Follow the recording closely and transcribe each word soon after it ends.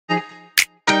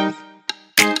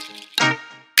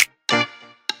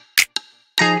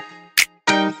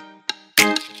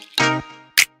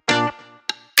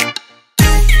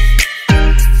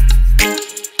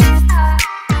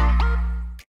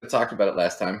talked about it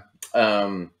last time.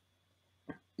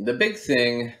 The big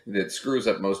thing that screws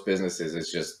up most businesses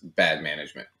is just bad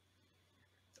management.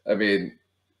 I mean,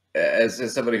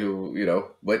 as somebody who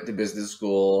went to business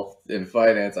school in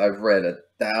finance, I've read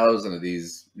 1,000 of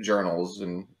these journals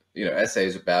and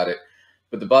essays about it.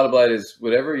 But the bottom line is,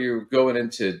 whenever you're going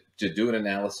into to do an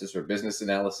analysis or business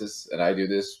analysis, and I do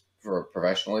this for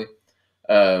professionally,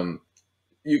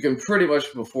 you can pretty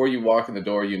much, before you walk in the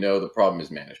door, the problem is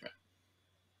management.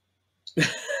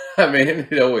 I mean,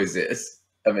 it always is.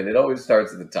 I mean, it always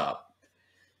starts at the top.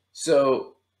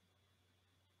 So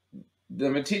I'm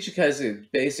going to teach you guys a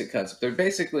basic concept. There are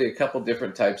basically a couple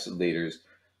different types of leaders.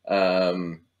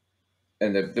 And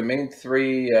the main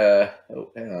three,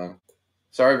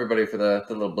 sorry everybody for the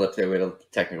little blip there. We had a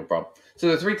technical problem.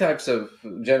 So there are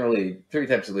generally three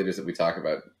types of leaders that we talk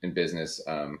about in business.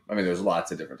 I mean, there's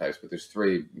lots of different types, but there's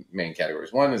three main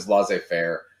categories. One is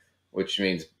laissez-faire, which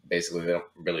means basically they don't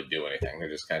really do anything. They're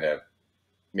just kind of,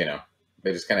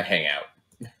 they just kind of hang out,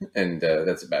 and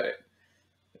that's about it.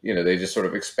 They just sort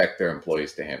of expect their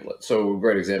employees to handle it. So a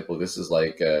great example of this is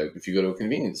like if you go to a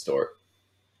convenience store,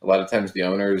 a lot of times the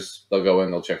owners, they'll go in,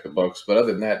 they'll check the books, but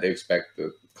other than that, they expect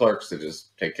the clerks to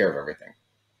just take care of everything,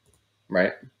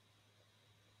 right?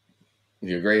 Do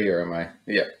you agree, or am I?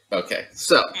 Yeah. Okay.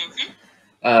 So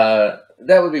that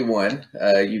would be one.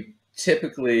 You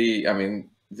typically, I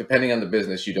mean, depending on the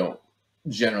business, you don't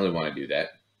generally want to do that,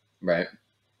 right?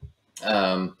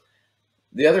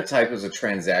 The other type is a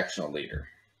transactional leader.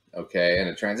 Okay. And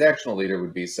a transactional leader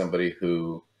would be somebody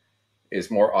who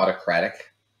is more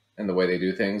autocratic in the way they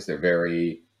do things. They're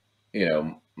very,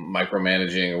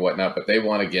 micromanaging or whatnot, but they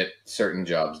want to get certain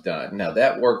jobs done. Now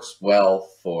that works well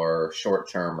for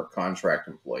short-term or contract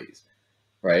employees,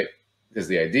 right? Because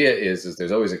the idea is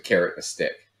there's always a carrot and a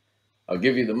stick. I'll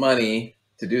give you the money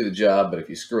to do the job, but if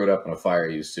you screw it up and I'll fire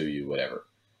you, sue you, whatever,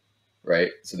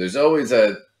 right? So there's always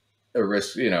a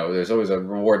risk, there's always a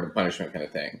reward and punishment kind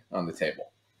of thing on the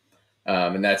table.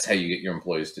 And that's how you get your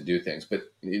employees to do things. But,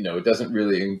 it doesn't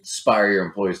really inspire your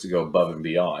employees to go above and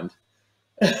beyond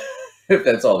if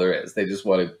that's all there is. They just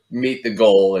want to meet the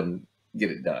goal and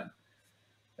get it done.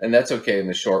 And that's okay in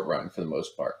the short run for the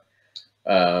most part.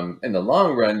 In the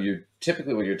long run,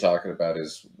 typically what you're talking about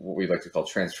is what we like to call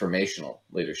transformational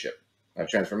leadership. Now,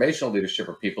 transformational leadership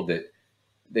are people that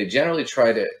they generally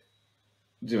try to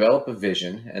develop a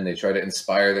vision and they try to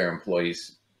inspire their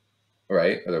employees,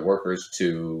 right, or their workers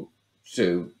to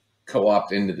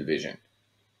co-opt into the vision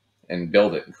and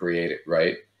build it and create it,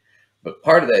 right? But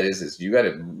part of that is you got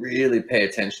to really pay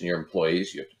attention to your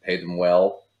employees. You have to pay them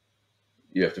well.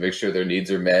 You have to make sure their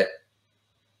needs are met.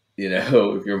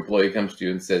 If your employee comes to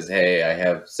you and says, hey, I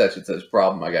have such and such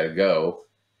problem, I got to go,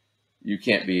 you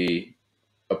can't be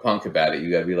a punk about it. You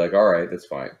got to be like, all right, that's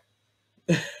fine.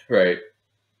 Right?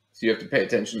 So you have to pay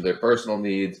attention to their personal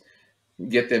needs,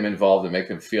 get them involved and make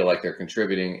them feel like they're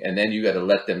contributing. And then you got to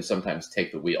let them sometimes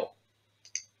take the wheel.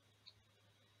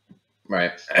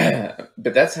 Right.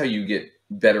 But that's how you get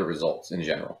better results in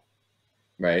general.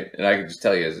 Right. And I can just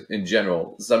tell you, in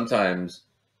general, sometimes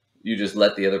you just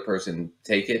let the other person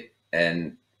take it.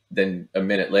 And then a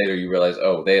minute later, you realize,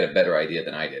 oh, they had a better idea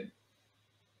than I did.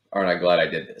 Aren't I glad I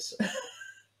did this?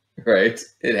 Right.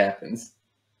 It happens.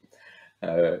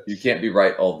 You can't be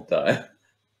right all the time.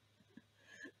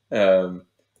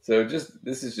 So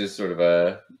this is just sort of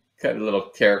a kind of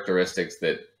little characteristics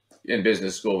that in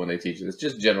business school when they teach it, it's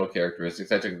just general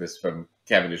characteristics. I took this from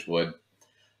Cavendish Wood.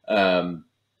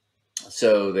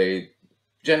 So they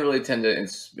generally tend to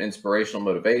inspirational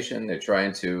motivation. They're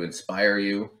trying to inspire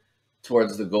you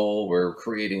towards the goal. We're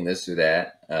creating this or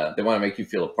that. They want to make you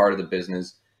feel a part of the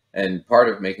business, and part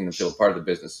of making them feel a part of the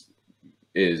business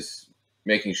is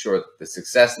making sure that the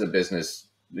success of the business,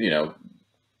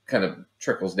 kind of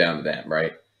trickles down to them,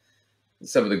 right?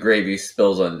 Some of the gravy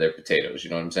spills onto their potatoes. You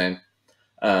know what I'm saying?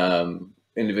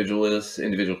 Individual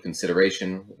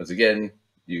consideration. Once again,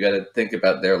 you got to think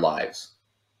about their lives,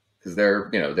 because their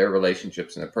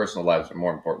relationships and their personal lives are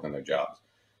more important than their jobs.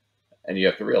 And you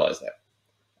have to realize that.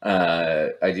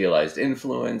 Idealized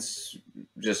influence,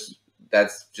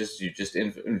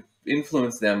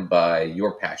 influence them by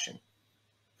your passion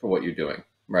for what you're doing,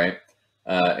 right?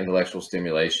 Intellectual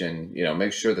stimulation,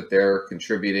 make sure that they're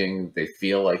contributing, they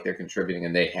feel like they're contributing,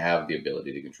 and they have the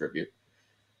ability to contribute,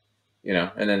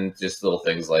 and then just little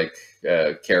things like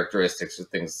characteristics of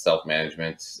things,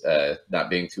 self-management, not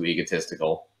being too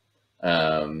egotistical,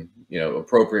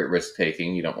 appropriate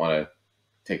risk-taking. You don't want to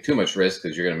take too much risk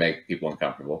because you're going to make people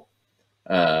uncomfortable.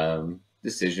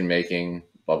 Decision-making,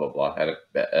 blah, blah, blah.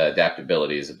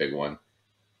 Adaptability is a big one.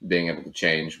 Being able to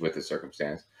change with the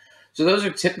circumstance. So those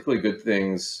are typically good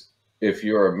things if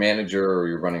you're a manager or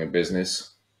you're running a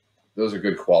business, those are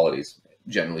good qualities.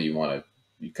 Generally, you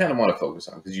kind of want to focus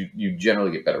on, because you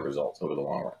generally get better results over the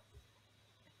long run,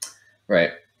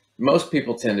 right? Most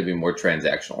people tend to be more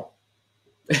transactional.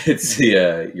 It's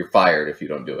the you're fired if you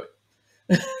don't do it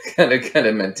kind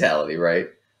of mentality, right?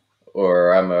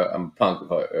 Or I'm a punk,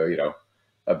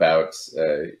 about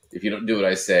if you don't do what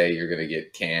I say, you're going to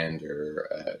get canned, or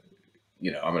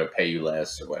I'm going to pay you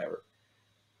less or whatever.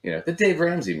 The Dave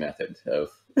Ramsey method of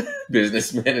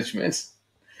business management,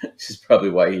 which is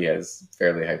probably why he has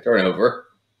fairly high turnover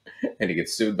and he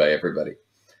gets sued by everybody,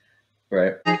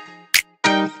 right?